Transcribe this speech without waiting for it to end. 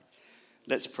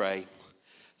Let's pray.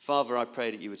 Father, I pray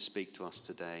that you would speak to us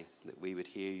today, that we would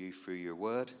hear you through your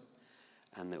word,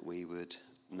 and that we would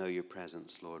know your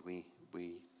presence, Lord. We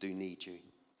do need you.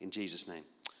 In Jesus' name,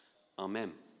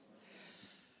 amen.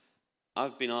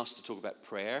 I've been asked to talk about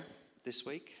prayer this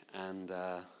week, and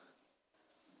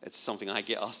it's something I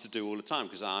get asked to do all the time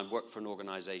because I work for an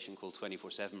organization called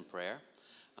 24/7 Prayer.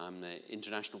 I'm the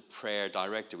international prayer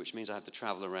director, which means I have to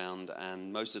travel around,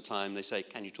 and most of the time they say,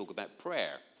 can you talk about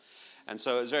prayer? And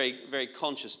so I was very, very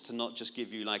conscious to not just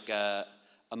give you like a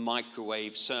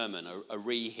microwave sermon, a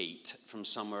reheat from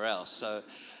somewhere else. So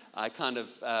I kind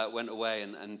of went away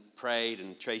and prayed,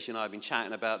 and Tracy and I have been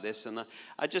chatting about this, and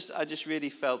I just really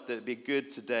felt that it'd be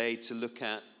good today to look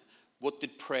at what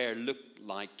did prayer look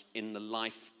like in the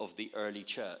life of the early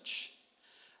church,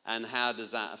 and how does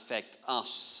that affect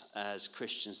us as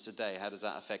Christians today? How does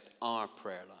that affect our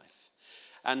prayer life?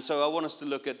 And so I want us to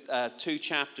look at two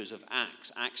chapters of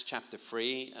Acts, Acts chapter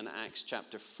 3 and Acts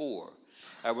chapter 4.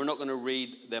 We're not going to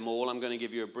read them all. I'm going to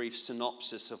give you a brief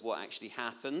synopsis of what actually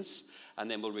happens, and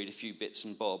then we'll read a few bits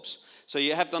and bobs. So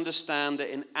you have to understand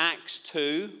that in Acts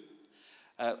 2,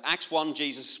 Acts 1,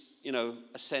 Jesus,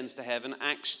 ascends to heaven.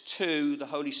 Acts 2, the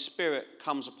Holy Spirit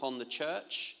comes upon the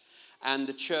church, and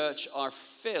the church are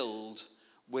filled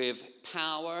with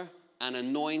power and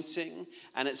anointing.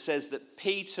 And it says that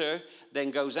Peter then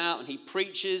goes out and he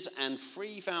preaches, and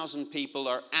 3,000 people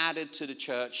are added to the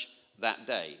church that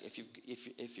day.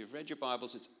 If you've read your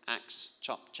Bibles, it's Acts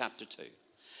chapter 2.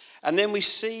 And then we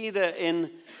see that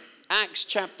in Acts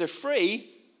chapter 3,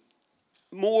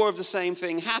 more of the same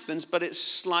thing happens, but it's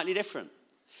slightly different.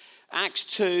 Acts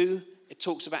 2, it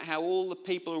talks about how all the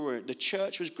people the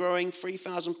church was growing,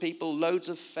 3,000 people, loads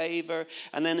of favor.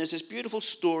 And then there's this beautiful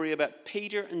story about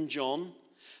Peter and John.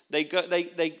 They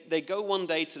go one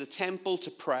day to the temple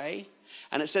to pray,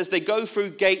 and it says they go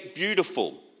through Gate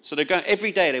Beautiful. So they go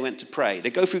every day. They went to pray. They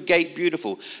go through Gate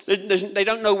Beautiful. They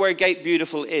don't know where Gate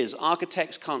Beautiful is.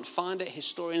 Architects can't find it.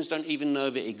 Historians don't even know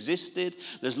if it existed.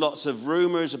 There's lots of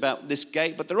rumors about this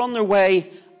gate, but they're on their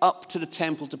way up to the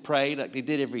temple to pray like they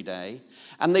did every day.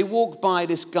 And they walk by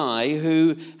this guy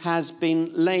who has been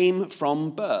lame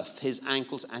from birth. His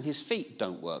ankles and his feet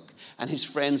don't work. And his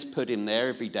friends put him there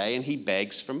every day, and he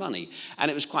begs for money.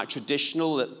 And it was quite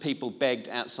traditional that people begged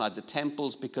outside the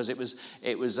temples because it was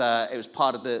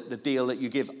part of the deal that you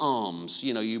give alms.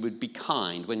 You would be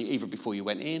kind either before you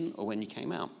went in or when you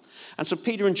came out. And so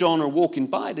Peter and John are walking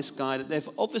by this guy that they've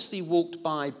obviously walked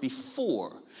by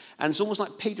before. And it's almost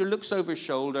like Peter looks over his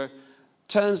shoulder,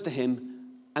 turns to him,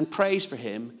 and prays for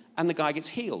him, and the guy gets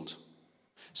healed.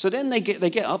 So then they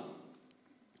get up,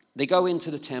 they go into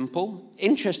the temple.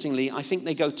 Interestingly, I think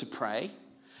they go to pray.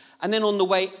 And then on the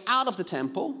way out of the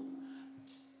temple,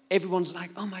 everyone's like,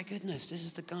 oh my goodness, this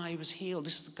is the guy who was healed.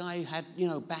 This is the guy who had,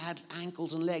 bad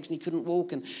ankles and legs, and he couldn't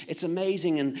walk, and it's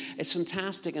amazing, and it's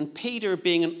fantastic. And Peter,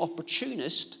 being an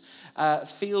opportunist,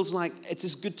 feels like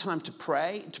it's a good time to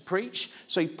preach.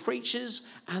 So he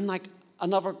preaches, and like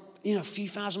another few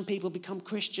thousand people become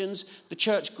Christians. The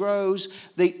church grows.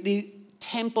 The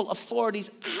temple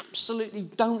authorities absolutely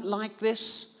don't like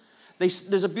this.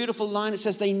 There's a beautiful line. It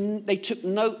says they took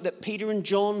note that Peter and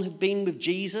John had been with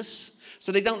Jesus.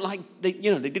 So they didn't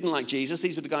like Jesus.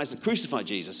 These were the guys that crucified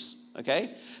Jesus.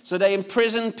 Okay? So they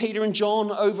imprisoned Peter and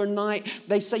John overnight.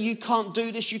 They say, you can't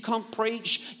do this. You can't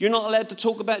preach. You're not allowed to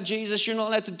talk about Jesus. You're not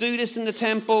allowed to do this in the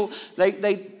temple. They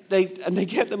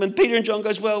get them, and Peter and John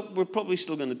goes, well, we're probably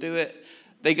still going to do it.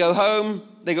 They go home,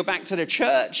 they go back to their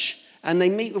church, and they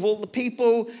meet with all the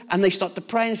people, and they start to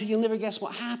pray, and say, you'll never guess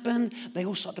what happened. They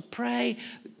all start to pray.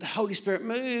 The Holy Spirit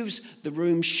moves, the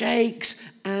room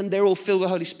shakes, and they're all filled with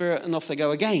the Holy Spirit, and off they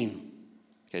go again.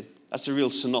 Okay, that's a real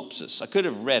synopsis. I could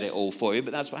have read it all for you,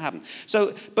 but that's what happened.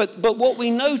 So, but what we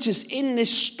notice in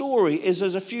this story is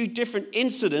there's a few different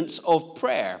incidents of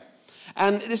prayer,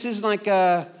 and this is like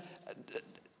a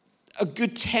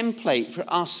good template for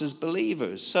us as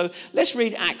believers. So let's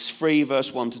read Acts 3,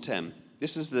 verse 1 to 10.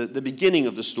 This is the beginning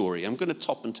of the story. I'm going to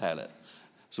top and tail it.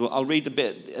 So I'll read a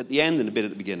bit at the end and a bit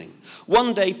at the beginning.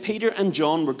 One day, Peter and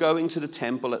John were going to the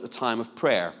temple at the time of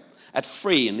prayer, at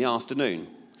 3 in the afternoon.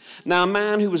 Now a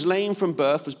man who was lame from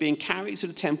birth was being carried to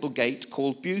the temple gate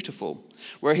called Beautiful,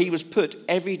 where he was put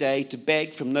every day to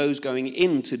beg from those going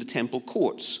into the temple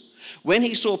courts. When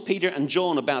he saw Peter and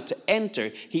John about to enter,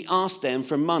 he asked them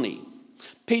for money.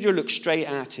 Peter looked straight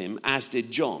at him, as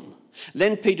did John.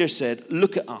 Then Peter said,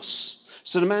 look at us.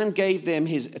 So the man gave them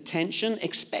his attention,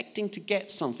 expecting to get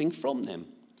something from them.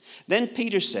 Then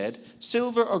Peter said,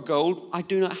 silver or gold I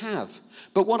do not have,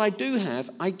 but what I do have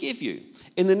I give you.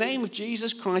 In the name of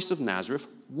Jesus Christ of Nazareth,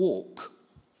 walk.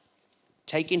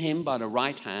 Taking him by the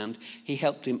right hand, he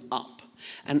helped him up.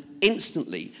 And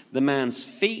instantly, the man's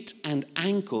feet and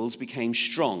ankles became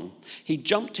strong. He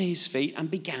jumped to his feet and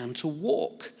began to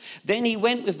walk. Then he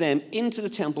went with them into the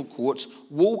temple courts,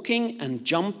 walking and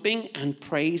jumping and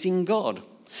praising God.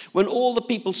 When all the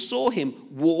people saw him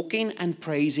walking and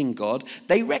praising God,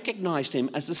 they recognized him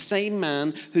as the same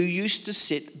man who used to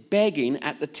sit begging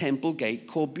at the temple gate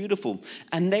called Beautiful.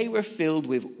 And they were filled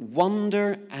with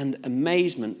wonder and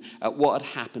amazement at what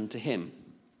had happened to him.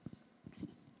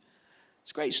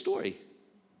 It's a great story.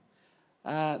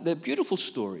 The beautiful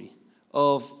story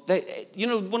of,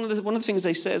 one of the things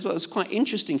they say as well, it's quite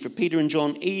interesting for Peter and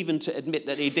John even to admit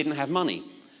that he didn't have money.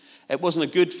 It wasn't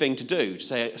a good thing to do, to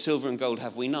say, silver and gold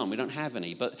have we none. We don't have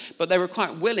any. But they were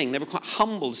quite willing, they were quite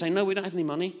humble to say, no, we don't have any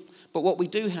money. But what we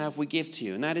do have, we give to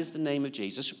you. And that is the name of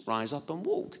Jesus, rise up and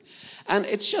walk. And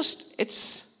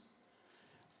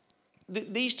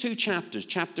these two chapters,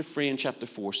 chapter 3 and chapter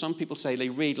 4, some people say they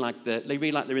read like they're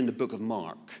in the book of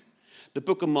Mark. The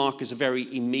book of Mark is a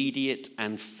very immediate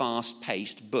and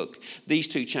fast-paced book. These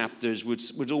two chapters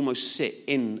would almost sit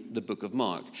in the book of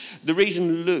Mark. The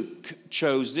reason Luke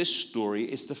chose this story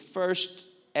is the first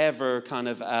ever kind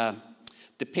of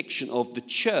depiction of the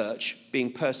church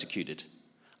being persecuted.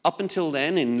 Up until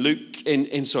then,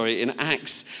 in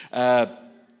Acts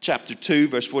chapter 2,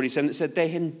 verse 47, it said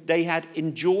they had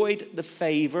enjoyed the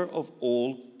favor of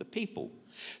all the people.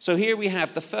 So here we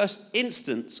have the first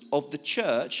instance of the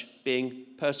church being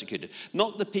persecuted.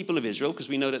 Not the people of Israel, because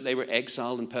we know that they were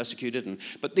exiled and persecuted,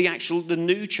 but the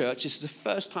new church, this is the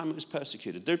first time it was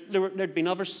persecuted. There'd been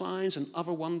other signs and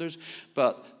other wonders,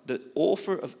 but the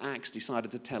author of Acts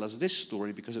decided to tell us this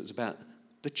story because it was about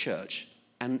the church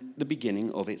and the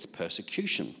beginning of its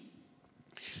persecution.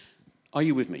 Are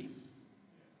you with me?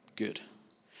 Good.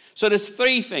 So there's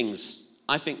three things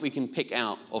I think we can pick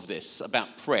out of this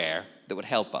about prayer that would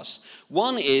help us.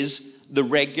 One is the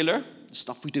regular, the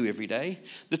stuff we do every day.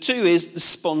 The two is the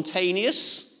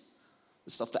spontaneous,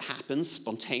 the stuff that happens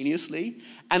spontaneously.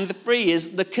 And the three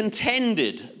is the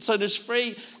contended. So there's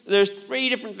three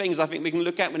different things I think we can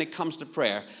look at when it comes to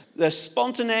prayer. There's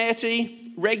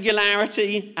spontaneity,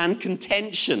 regularity, and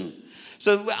contention.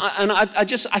 So, I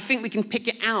think we can pick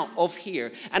it out of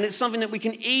here. And it's something that we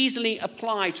can easily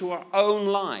apply to our own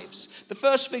lives. The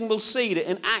first thing we'll see that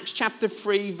in Acts chapter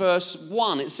 3, verse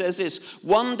 1, it says this: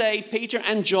 one day Peter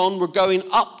and John were going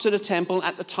up to the temple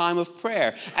at the time of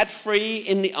prayer, at 3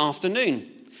 in the afternoon.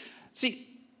 See,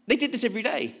 they did this every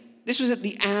day. This was at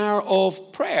the hour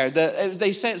of prayer.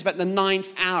 They say it's about the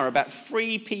 9th hour, about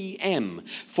 3 p.m.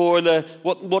 for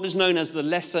what is known as the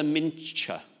Lesser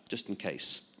Mincha, just in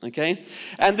case. Okay?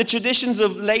 And the traditions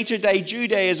of later day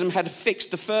Judaism had fixed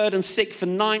the 3rd and 6th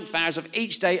and 9th hours of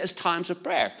each day as times of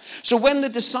prayer. So when the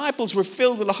disciples were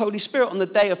filled with the Holy Spirit on the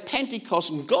day of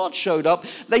Pentecost and God showed up,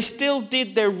 they still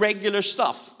did their regular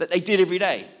stuff that they did every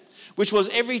day, which was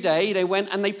every day they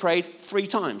went and they prayed 3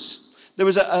 times. There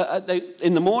was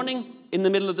in the morning, in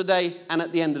the middle of the day, and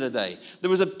at the end of the day.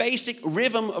 There was a basic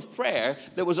rhythm of prayer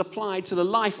that was applied to the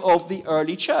life of the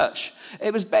early church.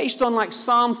 It was based on like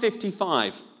Psalm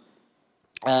 55.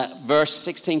 Verse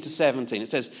 16 to 17,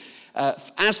 it says,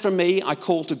 as for me, I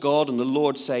call to God and the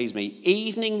Lord saves me.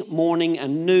 Evening, morning,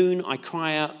 and noon, I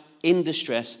cry out in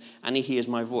distress and he hears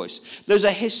my voice. There's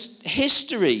a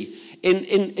history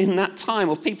in that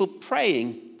time of people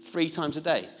praying 3 times a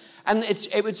day. And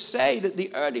it would say that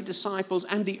the early disciples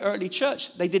and the early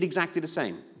church, they did exactly the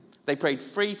same. They prayed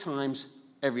 3 times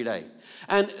every day.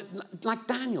 And like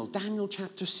Daniel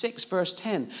chapter 6, verse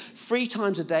 10, 3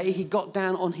 times a day he got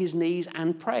down on his knees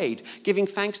and prayed, giving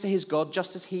thanks to his God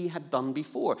just as he had done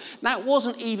before. That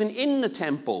wasn't even in the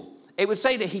temple. It would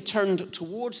say that he turned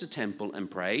towards the temple and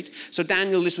prayed. So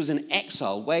Daniel, this was in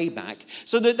exile way back.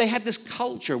 So that they had this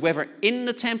culture, whether in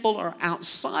the temple or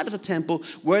outside of the temple,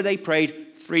 where they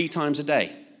prayed 3 times a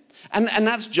day. And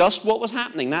that's just what was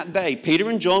happening that day. Peter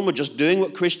and John were just doing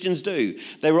what Christians do.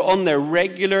 They were on their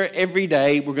regular, every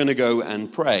day, we're going to go and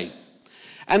pray.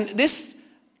 And this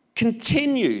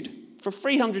continued for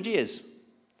 300 years,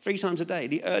 3 times a day.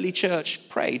 The early church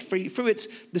prayed through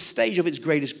the stage of its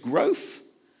greatest growth.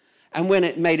 And when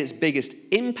it made its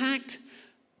biggest impact,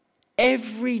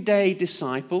 everyday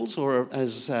disciples, or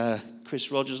as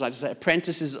Chris Rogers likes to say,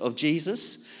 apprentices of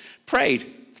Jesus, prayed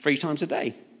 3 times a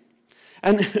day.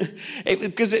 And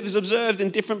because it was observed in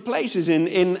different places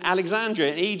in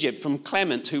Alexandria in Egypt from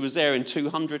Clement, who was there in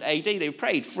 200 AD. They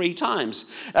prayed 3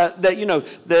 times.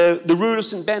 The rule of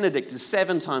St. Benedict is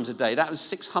 7 times a day. That was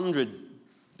 600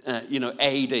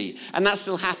 AD. And that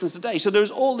still happens today. So there's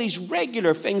all these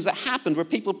regular things that happened where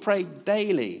people prayed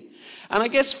daily. And I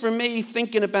guess for me,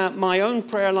 thinking about my own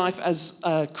prayer life as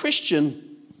a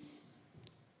Christian,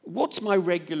 what's my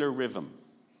regular rhythm?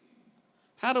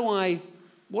 What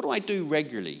do I do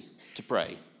regularly to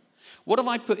pray? What have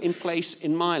I put in place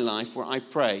in my life where I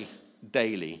pray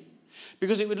daily?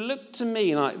 Because it would look to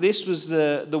me like this was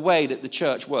the way that the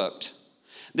church worked.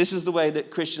 This is the way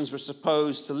that Christians were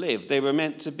supposed to live. They were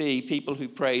meant to be people who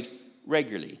prayed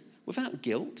regularly, without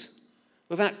guilt,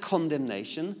 without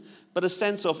condemnation, but a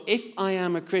sense of, if I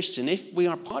am a Christian, if we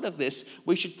are part of this,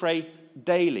 we should pray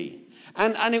daily.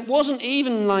 And it wasn't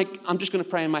even like, I'm just going to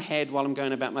pray in my head while I'm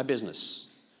going about my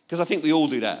business. Because I think we all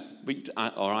do that.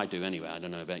 Or I do anyway. I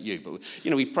don't know about you. But,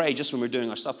 we pray just when we're doing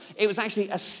our stuff. It was actually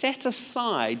a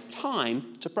set-aside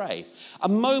time to pray. A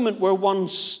moment where one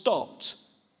stopped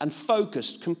and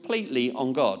focused completely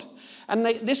on God. And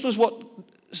this was what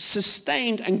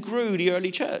sustained and grew the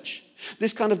early church.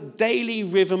 This kind of daily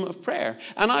rhythm of prayer.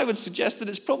 And I would suggest that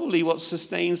it's probably what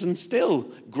sustains and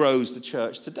still grows the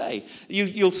church today.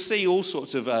 You'll see all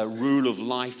sorts of rule of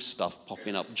life stuff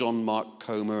popping up. John Mark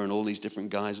Comer and all these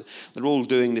different guys. They're all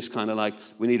doing this kind of like,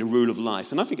 we need a rule of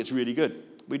life. And I think it's really good.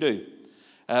 We do.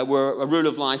 Where a rule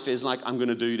of life is like, I'm going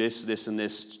to do this, this, and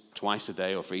this twice a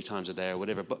day or 3 times a day or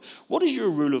whatever. But what is your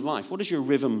rule of life? What is your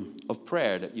rhythm of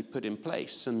prayer that you put in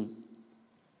place? And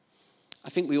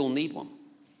I think we all need one.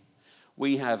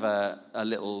 We have a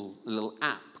little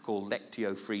app called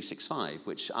Lectio 365,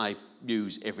 which I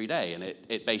use every day. And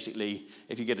it basically,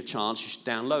 if you get a chance, you should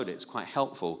download it. It's quite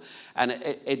helpful. And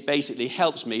it basically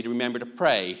helps me to remember to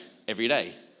pray every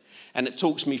day. And it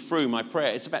talks me through my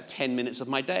prayer. It's about 10 minutes of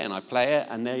my day, and I play it,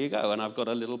 and there you go. And I've got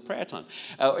a little prayer time.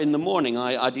 In the morning,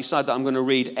 I decide that I'm going to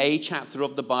read a chapter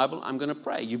of the Bible. I'm going to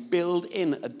pray. You build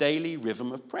in a daily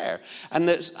rhythm of prayer. And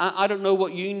I don't know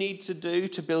what you need to do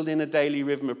to build in a daily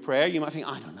rhythm of prayer. You might think,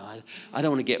 I don't know. I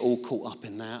don't want to get all caught up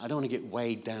in that. I don't want to get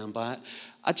weighed down by it.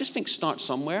 I just think start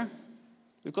somewhere.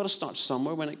 We've got to start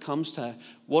somewhere when it comes to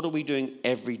what are we doing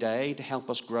every day to help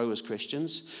us grow as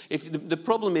Christians. If the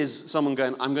problem is someone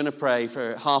going, I'm going to pray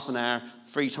for half an hour,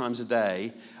 3 times a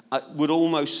day, would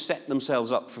almost set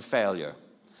themselves up for failure.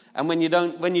 And when you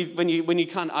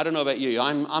can't, I don't know about you,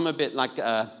 I'm a bit like,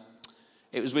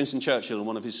 it was Winston Churchill in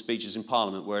one of his speeches in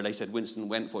Parliament where they said Winston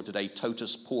went for today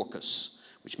totus porcus,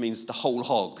 which means the whole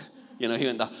hog. He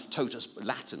went the totus,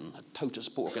 Latin, totus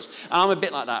porcus. And I'm a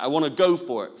bit like that. I want to go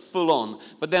for it, full on.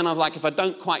 But then I'm like, if I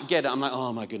don't quite get it, I'm like,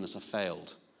 oh my goodness, I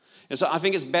failed. And so I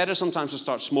think it's better sometimes to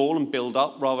start small and build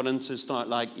up rather than to start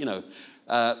like,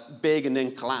 big and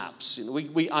then collapse.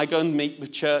 I go and meet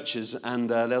with churches and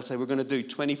they'll say, we're going to do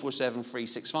 24/7,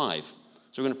 365.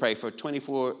 So we're going to pray for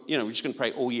 24, we're just going to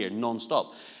pray all year,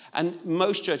 non-stop. And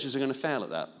most churches are going to fail at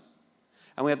that.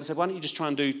 And we have to say, why don't you just try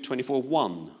and do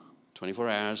 24/1, 24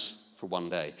 hours, for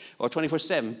one day, or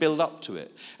 24/7, build up to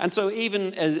it. And so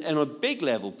even on a big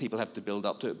level, people have to build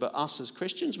up to it. But us as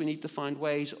Christians, we need to find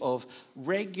ways of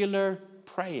regular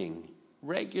praying,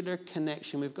 regular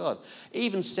connection with God.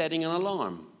 Even setting an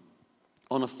alarm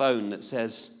on a phone that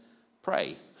says,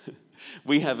 pray.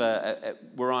 We have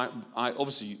where I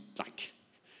obviously,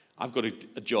 I've got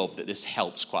a job that this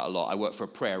helps quite a lot. I work for a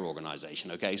prayer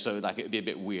organization, okay? So it would be a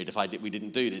bit weird if we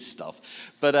didn't do this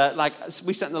stuff. But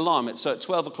we set an alarm. So at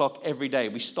 12 o'clock every day,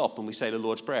 we stop and we say the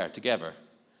Lord's Prayer together.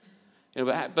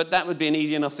 But that would be an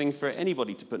easy enough thing for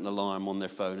anybody to put an alarm on their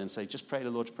phone and say, just pray the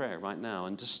Lord's Prayer right now,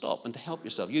 and to stop and to help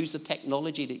yourself. Use the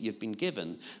technology that you've been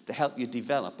given to help you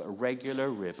develop a regular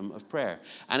rhythm of prayer.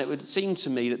 And it would seem to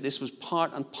me that this was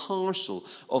part and parcel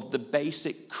of the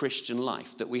basic Christian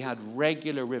life, that we had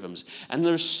regular rhythms. And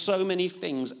there's so many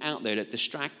things out there that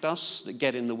distract us, that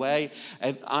get in the way.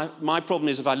 My problem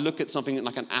is if I look at something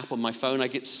like an app on my phone, I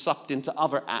get sucked into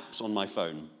other apps on my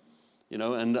phone.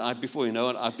 And before you know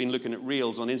it, I've been looking at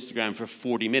reels on Instagram for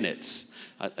 40 minutes.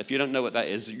 If you don't know what that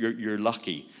is, you're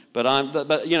lucky.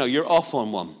 But you're off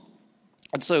on one.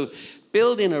 And so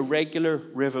build in a regular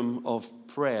rhythm of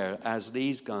prayer as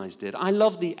these guys did. I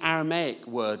love the Aramaic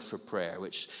word for prayer,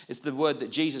 which is the word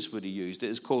that Jesus would have used. It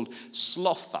is called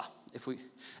slotha.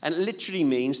 And it literally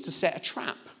means to set a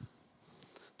trap.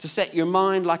 To set your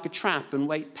mind like a trap and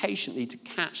wait patiently to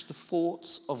catch the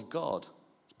thoughts of God.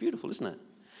 It's beautiful, isn't it?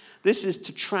 This is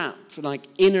to trap like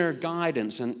inner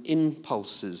guidance and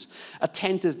impulses,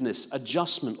 attentiveness,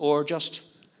 adjustment, or just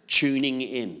tuning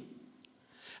in.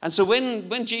 And so when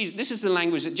Jesus, this is the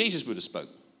language that Jesus would have spoken,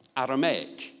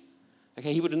 Aramaic.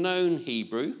 Okay, he would have known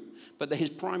Hebrew, but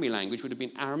his primary language would have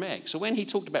been Aramaic. So when he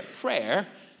talked about prayer,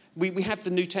 we have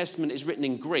the New Testament is written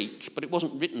in Greek, but it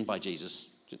wasn't written by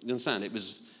Jesus. Do you understand? It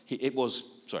was,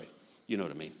 you know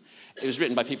what I mean. It was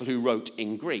written by people who wrote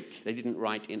in Greek. They didn't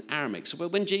write in Aramaic. So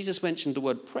when Jesus mentioned the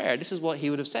word prayer, this is what he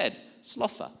would have said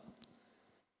Sloffer.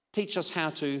 Teach us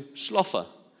how to sloffer.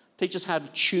 Teach us how to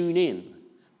tune in.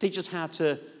 Teach us how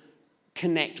to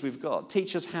connect with God.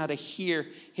 Teach us how to hear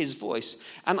his voice.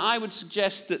 And I would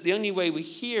suggest that the only way we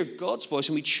hear God's voice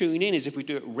and we tune in is if we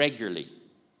do it regularly.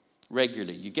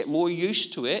 Regularly. You get more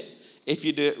used to it if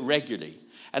you do it regularly.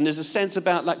 And there's a sense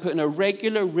about like putting a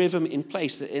regular rhythm in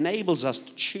place that enables us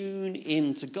to tune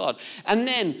in to God. And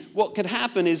then what could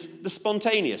happen is the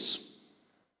spontaneous.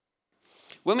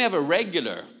 When we have a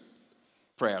regular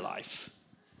prayer life,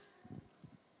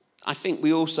 I think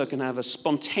we also can have a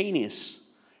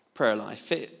spontaneous prayer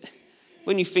life.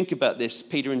 When you think about this,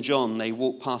 Peter and John, they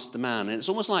walk past the man, and it's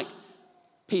almost like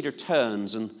Peter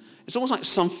turns, and it's almost like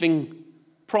something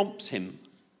prompts him.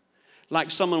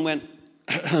 Like someone went,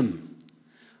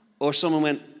 or someone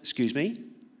went, excuse me,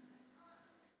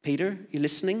 Peter, you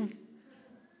listening?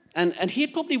 And he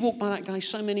had probably walked by that guy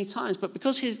so many times, but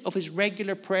because of his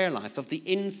regular prayer life, of the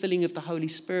infilling of the Holy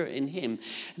Spirit in him,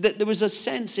 that there was a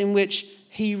sense in which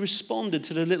he responded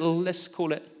to the little, let's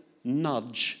call it,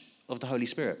 nudge of the Holy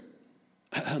Spirit.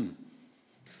 Well,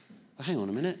 hang on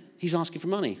a minute. He's asking for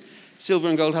money. Silver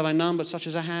and gold have I none, but such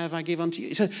as I have, I give unto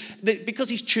you. So, because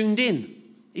he's tuned in,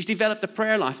 he's developed a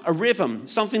prayer life, a rhythm,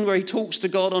 something where he talks to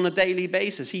God on a daily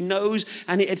basis. He knows,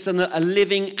 and it's a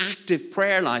living, active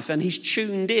prayer life, and he's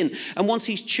tuned in. And once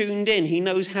he's tuned in, he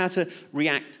knows how to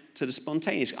react to the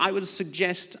spontaneous. I would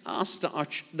suggest to us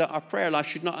that our prayer life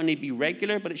should not only be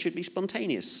regular, but it should be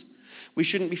spontaneous. We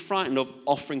shouldn't be frightened of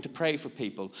offering to pray for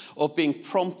people, of being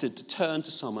prompted to turn to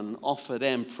someone and offer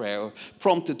them prayer, or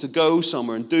prompted to go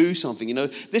somewhere and do something. You know,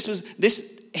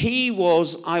 he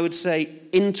was, I would say,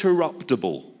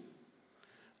 interruptible.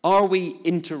 Are we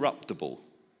interruptible?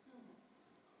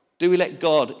 Do we let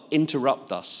God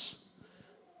interrupt us?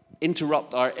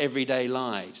 Interrupt our everyday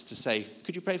lives to say,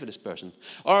 could you pray for this person?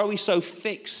 Or are we so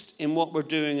fixed in what we're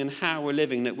doing and how we're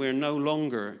living that we're no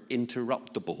longer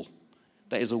interruptible?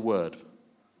 That is a word,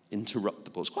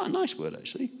 interruptible. It's quite a nice word,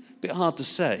 actually. A bit hard to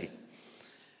say.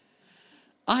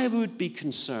 I would be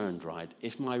concerned, right,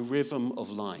 if my rhythm of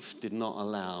life did not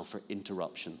allow for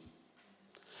interruption.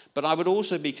 But I would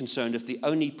also be concerned if the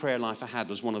only prayer life I had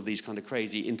was one of these kind of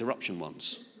crazy interruption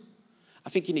ones. I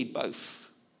think you need both.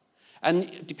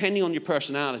 And depending on your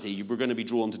personality, we're going to be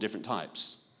drawn to different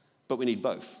types. But we need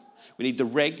both. We need the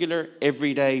regular,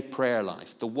 everyday prayer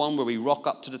life, the one where we rock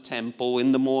up to the temple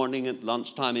in the morning, at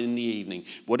lunchtime, and in the evening,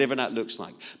 whatever that looks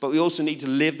like. But we also need to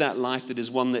live that life that is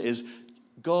one that is,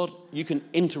 God, you can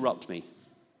interrupt me.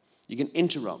 You can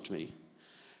interrupt me.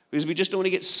 Because we just don't want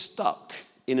to get stuck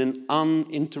in an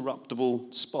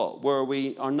uninterruptible spot where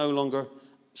we are no longer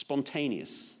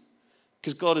spontaneous.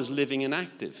 Because God is living and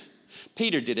active.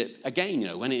 Peter did it again,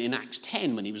 when in Acts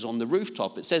 10, when he was on the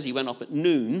rooftop, it says he went up at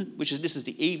noon, this is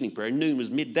the evening prayer. Noon was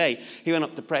midday. He went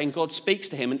up to pray, and God speaks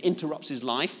to him and interrupts his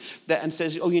life and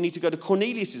says, oh, you need to go to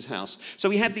Cornelius' house. So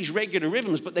he had these regular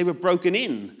rhythms, but they were broken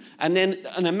in. And then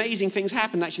amazing things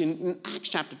happened. Actually, in Acts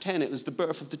chapter 10, it was the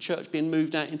birth of the church being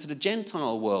moved out into the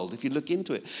Gentile world, if you look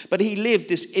into it. But he lived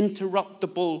this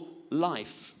interruptible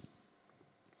life.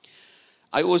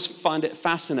 I always find it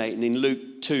fascinating in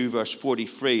Luke 2, verse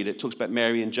 43, that talks about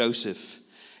Mary and Joseph.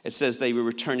 It says they were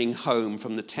returning home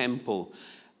from the temple,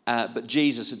 but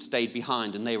Jesus had stayed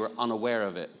behind and they were unaware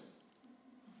of it.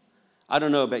 I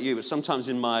don't know about you, but sometimes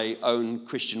in my own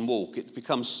Christian walk, it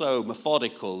becomes so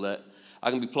methodical that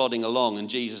I can be plodding along and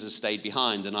Jesus has stayed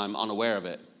behind and I'm unaware of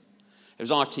it. It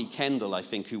was R.T. Kendall, I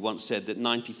think, who once said that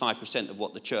 95% of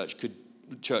what the church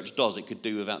does, it could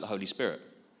do without the Holy Spirit.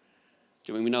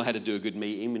 Do you mean we know how to do a good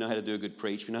meeting, we know how to do a good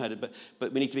preach, we know how to,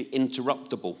 but we need to be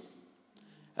interruptible.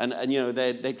 And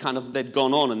they'd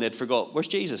gone on and they'd forgot, where's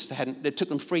Jesus? It took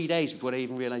them 3 days before they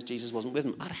even realized Jesus wasn't with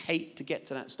them. I'd hate to get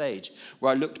to that stage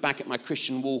where I looked back at my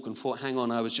Christian walk and thought, hang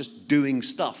on, I was just doing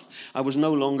stuff. I was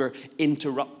no longer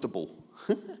interruptible.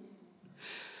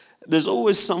 There's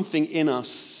always something in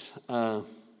us,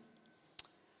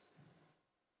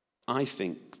 I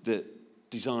think, that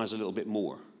desires a little bit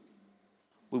more.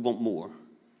 We want more.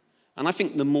 And I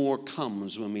think the more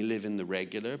comes when we live in the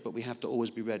regular, but we have to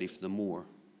always be ready for the more,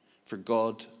 for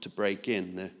God to break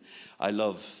in. I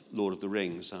love Lord of the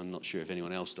Rings. I'm not sure if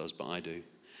anyone else does, but I do.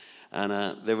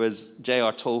 And there was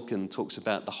J.R. Tolkien talks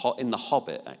about in The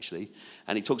Hobbit, actually,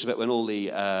 and he talks about when all the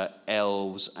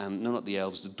elves, and no, not the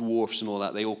elves, the dwarfs and all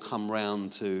that, they all come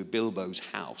round to Bilbo's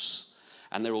house.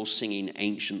 And they're all singing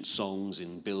ancient songs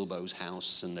in Bilbo's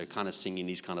house, and they're kind of singing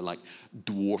these kind of like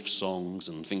dwarf songs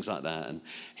and things like that. And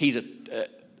he's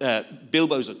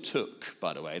Bilbo's a Took,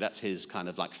 by the way. That's his kind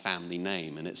of like family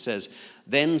name. And it says,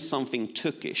 then something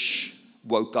Tookish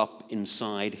woke up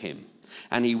inside him.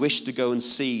 And he wished to go and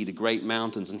see the great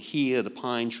mountains and hear the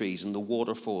pine trees and the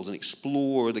waterfalls and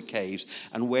explore the caves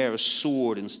and wear a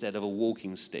sword instead of a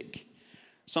walking stick.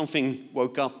 Something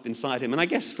woke up inside him. And I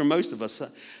guess for most of us,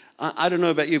 I don't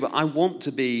know about you, but I want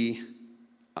a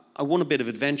bit of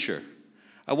adventure.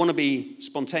 I want to be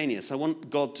spontaneous. I want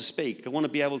God to speak. I want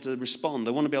to be able to respond.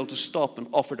 I want to be able to stop and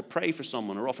offer to pray for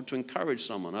someone or offer to encourage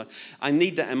someone. I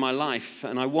need that in my life,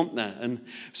 and I want that. And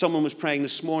someone was praying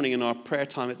this morning in our prayer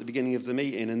time at the beginning of the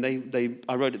meeting, and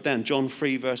I wrote it down, John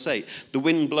 3, verse 8. The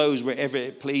wind blows wherever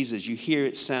it pleases. You hear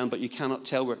its sound, but you cannot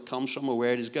tell where it comes from or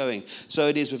where it is going. So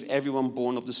it is with everyone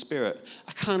born of the Spirit.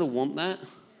 I kind of want that.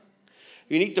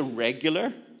 You need the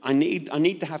regular. I need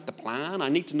to have the plan. I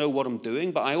need to know what I'm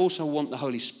doing, but I also want the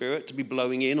Holy Spirit to be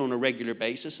blowing in on a regular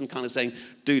basis and kind of saying,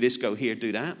 do this, go here,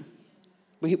 do that.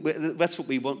 That's what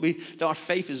we want. Our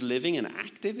faith is living and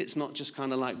active. It's not just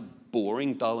kind of like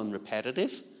boring, dull, and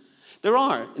repetitive. There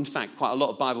are, in fact, quite a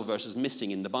lot of Bible verses missing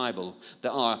in the Bible.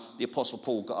 The Apostle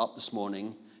Paul got up this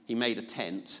morning, he made a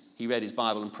tent, he read his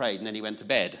Bible and prayed, and then he went to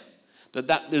bed.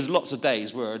 There's lots of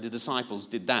days where the disciples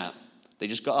did that. They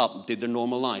just got up and did their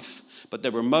normal life. But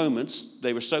there were moments,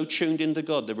 they were so tuned into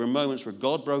God, there were moments where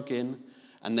God broke in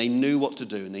and they knew what to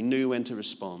do and they knew when to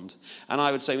respond. And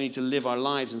I would say we need to live our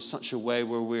lives in such a way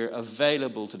where we're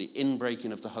available to the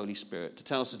inbreaking of the Holy Spirit, to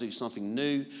tell us to do something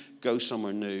new, go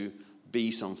somewhere new,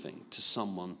 be something to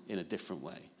someone in a different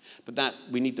way. But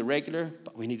we need the regular,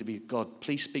 but we need to be, God,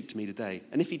 please speak to me today.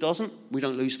 And if he doesn't, we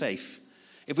don't lose faith.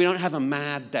 If we don't have a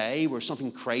mad day where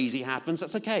something crazy happens,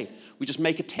 that's okay. We just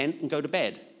make a tent and go to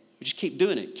bed. We just keep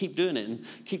doing it, and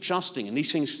keep trusting, and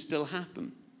these things still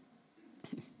happen.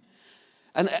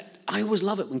 And I always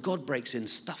love it when God breaks in,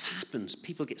 stuff happens,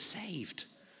 people get saved,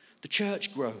 the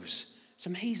church grows. It's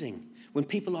amazing when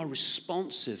people are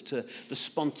responsive to the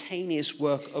spontaneous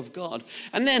work of God.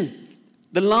 And then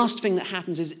the last thing that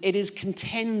happens is it is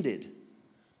contended.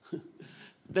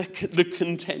 The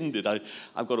contended.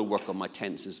 I've got to work on my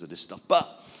tenses with this stuff.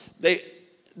 But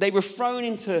they were thrown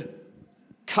into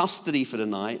custody for the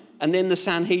night, and then the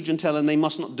Sanhedrin tell them they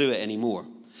must not do it anymore.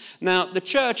 Now, the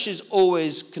church is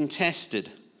always contested.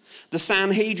 The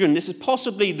Sanhedrin, this is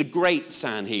possibly the great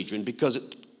Sanhedrin, because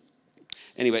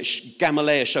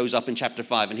Gamaliel shows up in chapter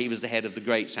 5, and he was the head of the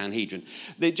great Sanhedrin.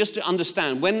 Just to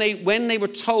understand, when they were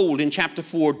told in chapter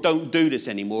 4, don't do this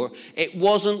anymore, it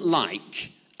wasn't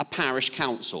like a parish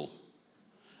council.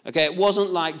 Okay, it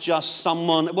wasn't like just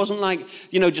someone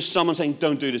saying,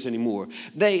 don't do this anymore.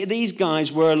 These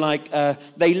guys were like,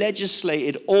 they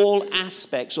legislated all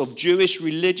aspects of Jewish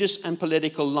religious and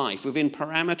political life within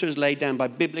parameters laid down by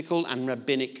biblical and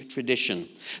rabbinic tradition.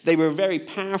 They were a very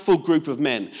powerful group of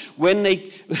men. When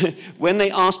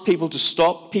they asked people to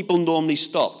stop, people normally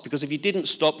stopped, because if you didn't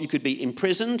stop, you could be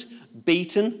imprisoned,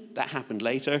 beaten, that happened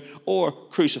later, or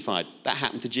crucified. That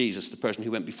happened to Jesus, the person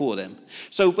who went before them.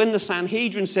 So when the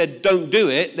Sanhedrin said, don't do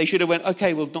it, they should have went,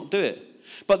 okay, we'll not do it.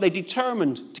 But they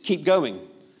determined to keep going.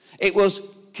 It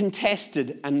was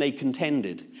contested and they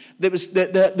contended.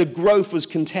 The growth was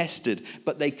contested,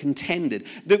 but they contended.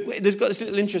 There's got this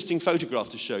little interesting photograph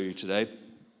to show you today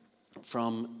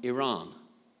from Iran.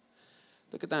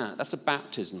 Look at that. That's a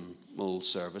baptismal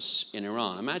service in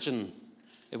Iran. Imagine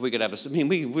if we could have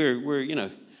we're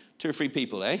 2 or 3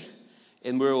 people, eh?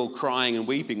 And we're all crying and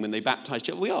weeping when they baptize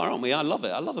children. We are, aren't we? I love it.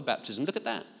 I love a baptism. Look at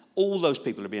that. All those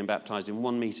people are being baptized in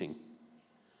one meeting.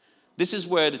 This is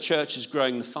where the church is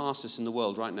growing the fastest in the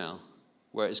world right now,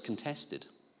 where it is contested,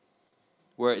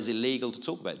 where it is illegal to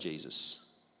talk about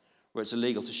Jesus, where it's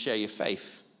illegal to share your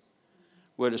faith,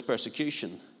 where there's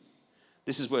persecution.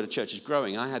 This is where the church is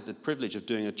growing. I had the privilege of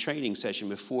doing a training session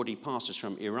with 40 pastors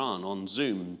from Iran on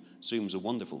Zoom. Zoom's a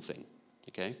wonderful thing,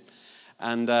 okay?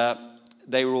 And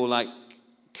they were all like,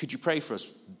 could you pray for us,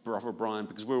 Brother Brian,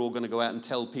 because we're all going to go out and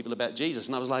tell people about Jesus.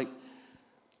 And I was like,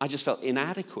 I just felt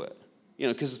inadequate,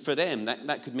 because for them,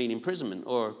 that could mean imprisonment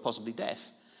or possibly death.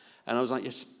 And I was like,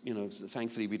 yes,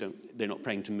 thankfully they're not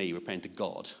praying to me, we're praying to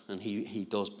God. And he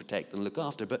does protect and look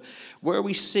after. But when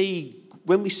we see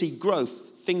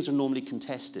growth, things are normally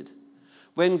contested.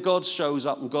 When God shows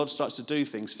up and God starts to do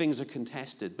things are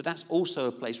contested. But that's also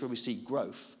a place where we see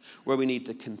growth, where we need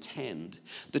to contend.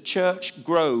 The church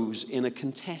grows in a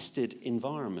contested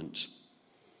environment.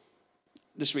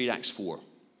 Let's read Acts 4,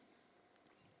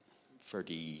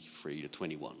 33 to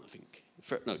 21, I think.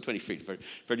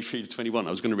 33 to 21. I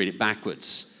was going to read it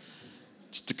backwards,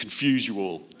 just to confuse you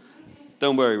all.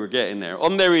 Don't worry, we're getting there.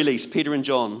 On their release, Peter and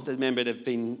John, remember they've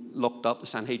been locked up. The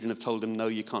Sanhedrin have told them, no,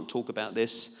 you can't talk about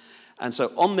this. And so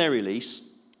on their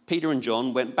release, Peter and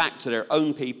John went back to their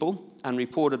own people and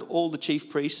reported all the chief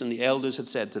priests and the elders had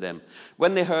said to them.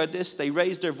 When they heard this, they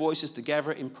raised their voices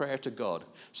together in prayer to God.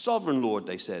 Sovereign Lord,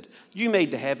 they said, you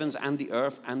made the heavens and the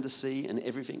earth and the sea and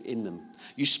everything in them.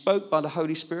 You spoke by the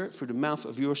Holy Spirit through the mouth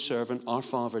of your servant, our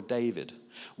father David.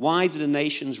 Why do the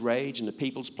nations rage and the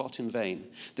peoples plot in vain?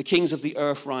 The kings of the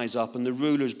earth rise up and the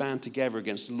rulers band together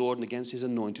against the Lord and against his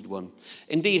anointed one.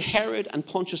 Indeed, Herod and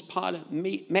Pontius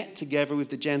Pilate met together with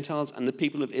the Gentiles and the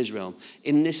people of Israel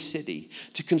in this city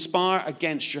to conspire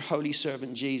against your holy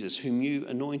servant Jesus, whom you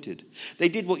anointed. They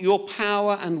did what your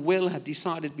power and will had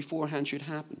decided beforehand should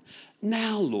happen.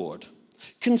 Now, Lord,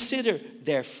 consider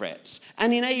their threats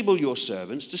and enable your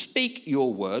servants to speak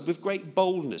your word with great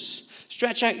boldness.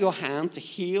 Stretch out your hand to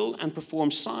heal and perform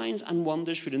signs and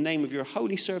wonders through the name of your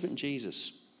holy servant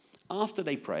Jesus. After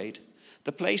they prayed,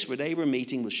 the place where they were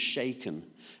meeting was shaken,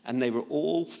 and they were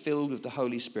all filled with the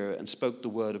Holy Spirit and spoke the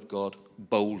word of God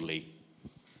boldly.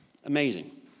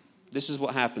 Amazing. This is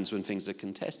what happens when things are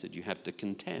contested. You have to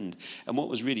contend. And what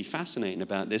was really fascinating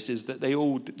about this is that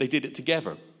they did it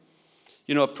together.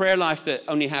 You know, a prayer life that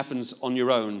only happens on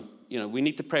your own, we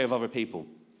need to pray with other people.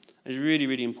 It's really,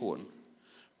 really important.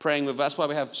 Praying with, that's why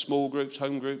we have small groups,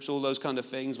 home groups, all those kind of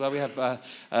things. Why we have a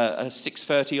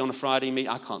 6:30 on a Friday meet.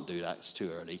 I can't do that, it's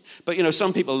too early. But,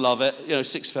 some people love it,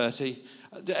 6:30.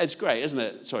 It's great, isn't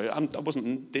it? Sorry, I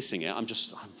wasn't dissing it.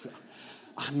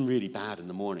 I'm really bad in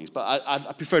the mornings. But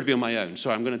I prefer to be on my own.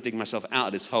 So I'm going to dig myself out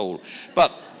of this hole.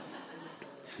 But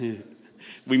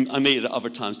I meet at other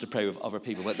times to pray with other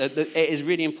people. But it is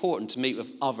really important to meet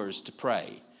with others to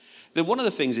pray. One of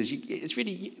the things is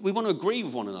we want to agree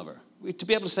with one another. To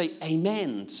be able to say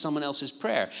amen to someone else's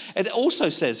prayer. It also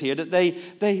says here that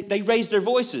they raise their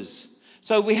voices.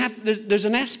 So there's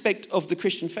an aspect of the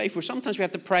Christian faith where sometimes we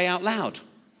have to pray out loud.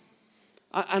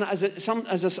 And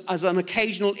as an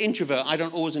occasional introvert, I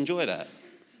don't always enjoy that.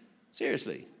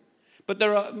 Seriously. But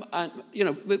there are,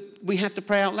 we have to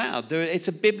pray out loud. It's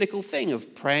a biblical thing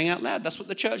of praying out loud. That's what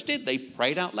the church did. They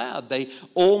prayed out loud. They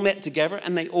all met together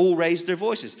and they all raised their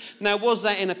voices. Now, was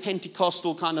that in a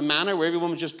Pentecostal kind of manner where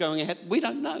everyone was just going ahead? We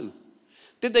don't know.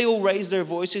 Did they all raise their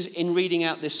voices in reading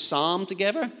out this psalm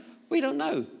together? We don't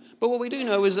know. But what we do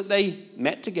know is that they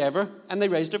met together and they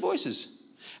raised their voices.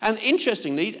 And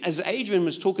interestingly, as Adrian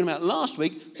was talking about last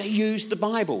week, they used the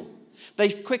Bible. They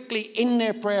quickly, in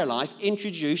their prayer life,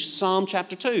 introduced Psalm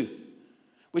chapter 2,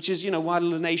 which is, why do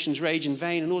the nations rage in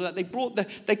vain and all that.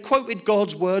 They quoted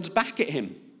God's words back at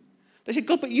him. They said,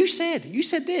 God, but you said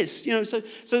this.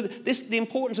 So the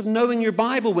importance of knowing your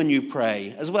Bible when you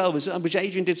pray as well, which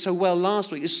Adrian did so well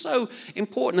last week, is so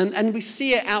important. And we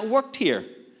see it outworked here.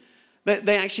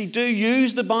 They actually do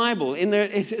use the Bible in there.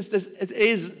 It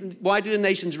is why do the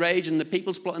nations rage and the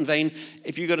peoples plot in vain?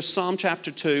 If you go to Psalm chapter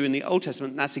 2 in the Old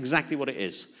Testament, that's exactly what it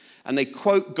is. And they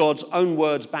quote God's own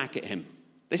words back at him.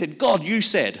 They said, God, you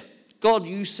said. God,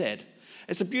 you said.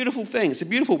 It's a beautiful thing. It's a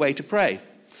beautiful way to pray.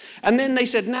 And then they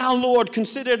said, now, Lord,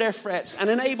 consider their threats and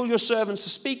enable your servants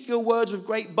to speak your words with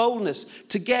great boldness,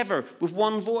 together with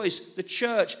one voice, the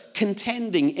church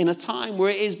contending in a time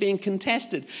where it is being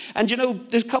contested. And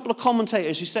there's a couple of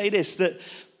commentators who say this, that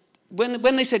when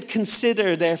they said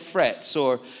consider their threats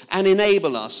and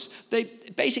enable us,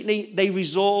 they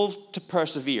resolved to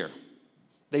persevere.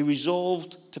 They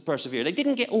resolved to persevere. They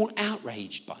didn't get all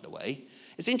outraged, by the way.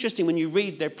 It's interesting when you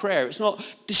read their prayer. It's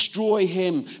not destroy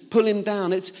him, pull him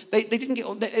down. They didn't get.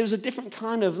 It was a different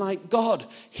kind of like, God,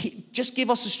 just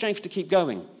give us the strength to keep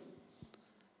going.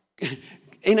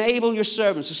 Enable your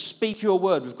servants to speak your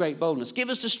word with great boldness. Give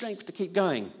us the strength to keep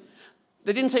going.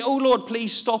 They didn't say, oh Lord,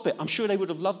 please stop it. I'm sure they would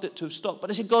have loved it to have stopped. But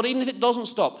they said, God, even if it doesn't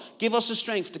stop, give us the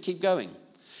strength to keep going.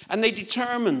 And they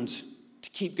determined to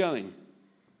keep going.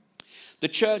 The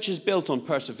church is built on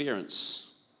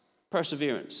perseverance.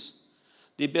 Perseverance.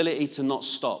 The ability to not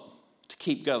stop, to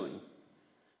keep going.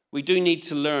 We do need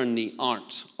to learn the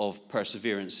art of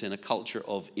perseverance in a culture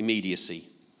of immediacy.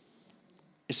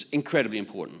 It's incredibly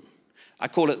important. I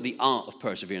call it the art of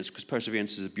perseverance because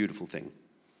perseverance is a beautiful thing.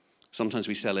 Sometimes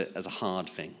we sell it as a hard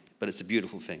thing, but it's a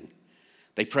beautiful thing.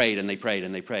 They prayed and they prayed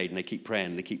and they prayed and they keep praying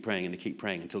and they keep praying and they keep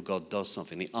praying until God does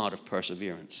something. The art of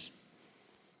perseverance.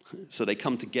 So they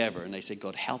come together and they say,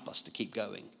 God, help us to keep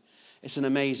going. It's an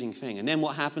amazing thing. And then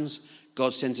what happens?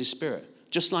 God sends his Spirit.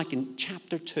 Just like in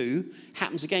chapter 2,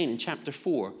 happens again in chapter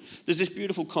 4. There's this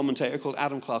beautiful commentator called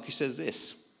Adam Clark who says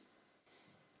this.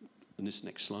 And this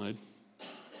next slide.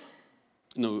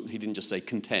 No, he didn't just say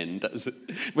contend. That was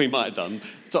it. We might have done.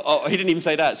 So, he didn't even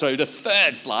say that. Sorry, the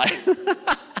third slide.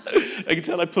 I can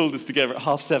tell I pulled this together at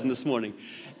 7:30 this morning.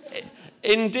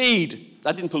 Indeed.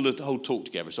 I didn't pull the whole talk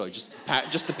together. Sorry, just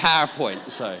the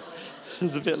PowerPoint. Sorry.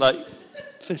 It's a bit like,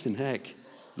 flipping heck.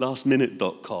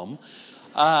 lastminute.com.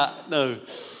 No.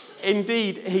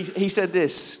 Indeed, he said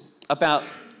this about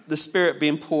the Spirit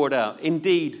being poured out.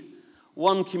 Indeed,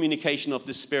 one communication of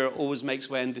the Spirit always makes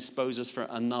way and disposes for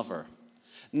another.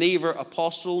 Neither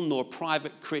apostle nor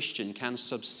private Christian can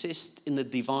subsist in the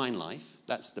divine life,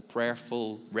 that's the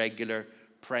prayerful, regular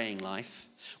praying life,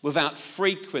 without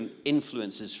frequent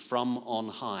influences from on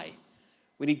high.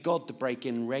 We need God to break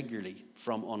in regularly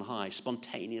from on high,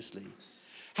 spontaneously.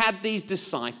 Had these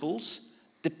disciples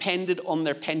depended on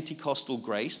their Pentecostal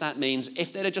grace, that means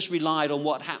if they'd have just relied on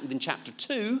what happened in chapter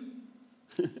 2,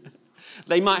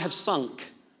 they might have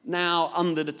sunk now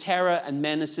under the terror and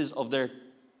menaces of their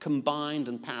combined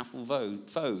and powerful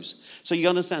foes. So you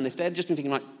understand, if they'd just been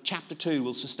thinking like, chapter 2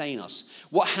 will sustain us.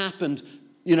 What happened,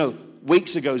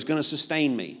 weeks ago is going to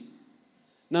sustain me.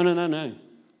 No.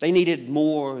 They needed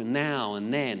more now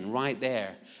and then, right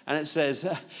there. And it says,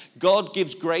 God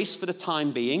gives grace for the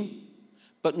time being,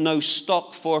 but no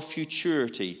stock for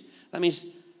futurity. That means,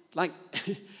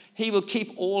 he will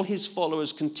keep all his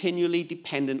followers continually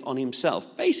dependent on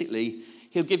himself. Basically,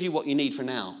 he'll give you what you need for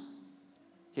now.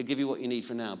 He'll give you what you need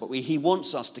for now. But he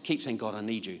wants us to keep saying, God, I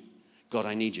need you. God,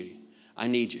 I need you. I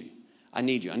need you. I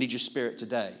need you. I need your Spirit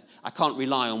today. I can't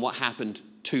rely on what happened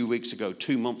 2 weeks ago,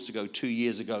 2 months ago, 2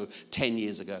 years ago, 10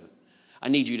 years ago. I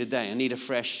need you today. I need a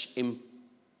fresh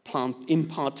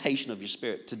impartation of your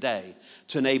Spirit today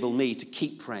to enable me to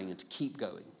keep praying and to keep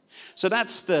going. So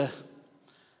that's the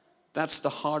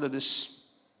heart of this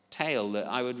tale. That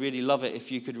I would really love it if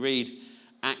you could read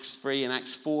Acts 3 and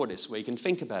Acts 4 this week and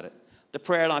think about it. The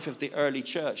prayer life of the early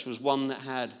church was one that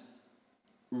had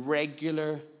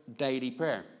regular daily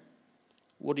prayer.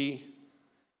 What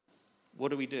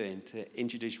are we doing to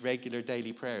introduce regular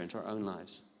daily prayer into our own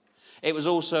lives? It was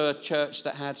also a church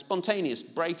that had spontaneous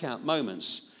breakout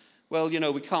moments. Well,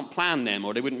 we can't plan them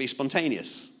or they wouldn't be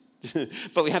spontaneous.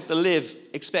 But we have to live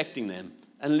expecting them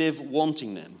and live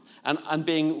wanting them. And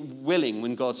being willing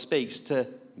when God speaks to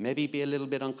maybe be a little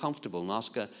bit uncomfortable and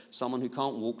ask someone who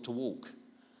can't walk to walk.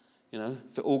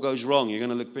 If it all goes wrong, you're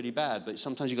going to look pretty bad, but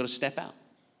sometimes you've got to step out.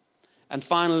 And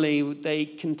finally, they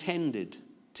contended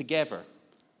together.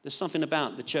 There's something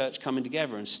about the church coming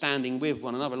together and standing with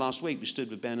one another. Last week, we stood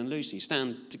with Ben and Lucy.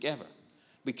 Stand together.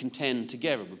 We contend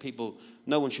together with people.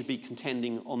 No one should be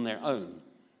contending on their own.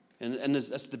 And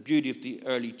that's the beauty of the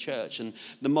early church. And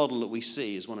the model that we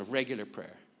see is one of regular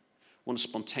prayer, one of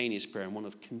spontaneous prayer, and one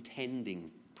of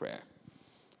contending prayer.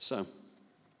 So,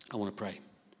 I want to pray.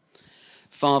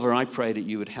 Father, I pray that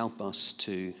you would help us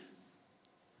to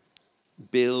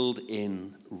build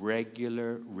in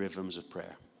regular rhythms of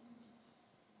prayer.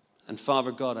 And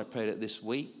Father God, I pray that this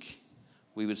week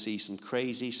we would see some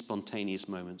crazy, spontaneous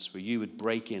moments where you would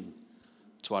break in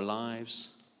to our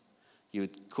lives. You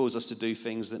would cause us to do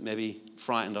things that maybe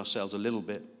frightened ourselves a little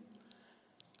bit.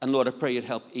 And Lord, I pray you'd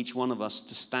help each one of us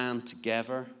to stand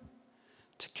together,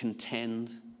 to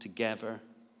contend together,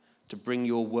 to bring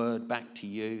your word back to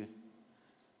you.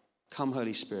 Come,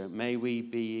 Holy Spirit, may we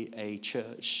be a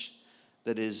church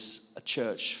that is a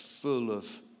church full of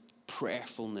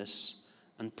prayerfulness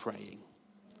and praying,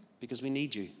 because we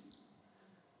need you.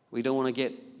 We don't want to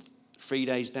get 3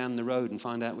 days down the road and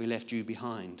find out we left you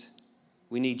behind.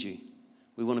 We need you.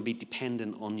 We want to be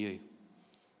dependent on you.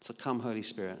 So come, Holy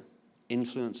Spirit,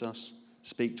 influence us,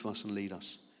 speak to us and lead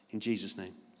us. In Jesus'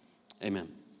 name, amen.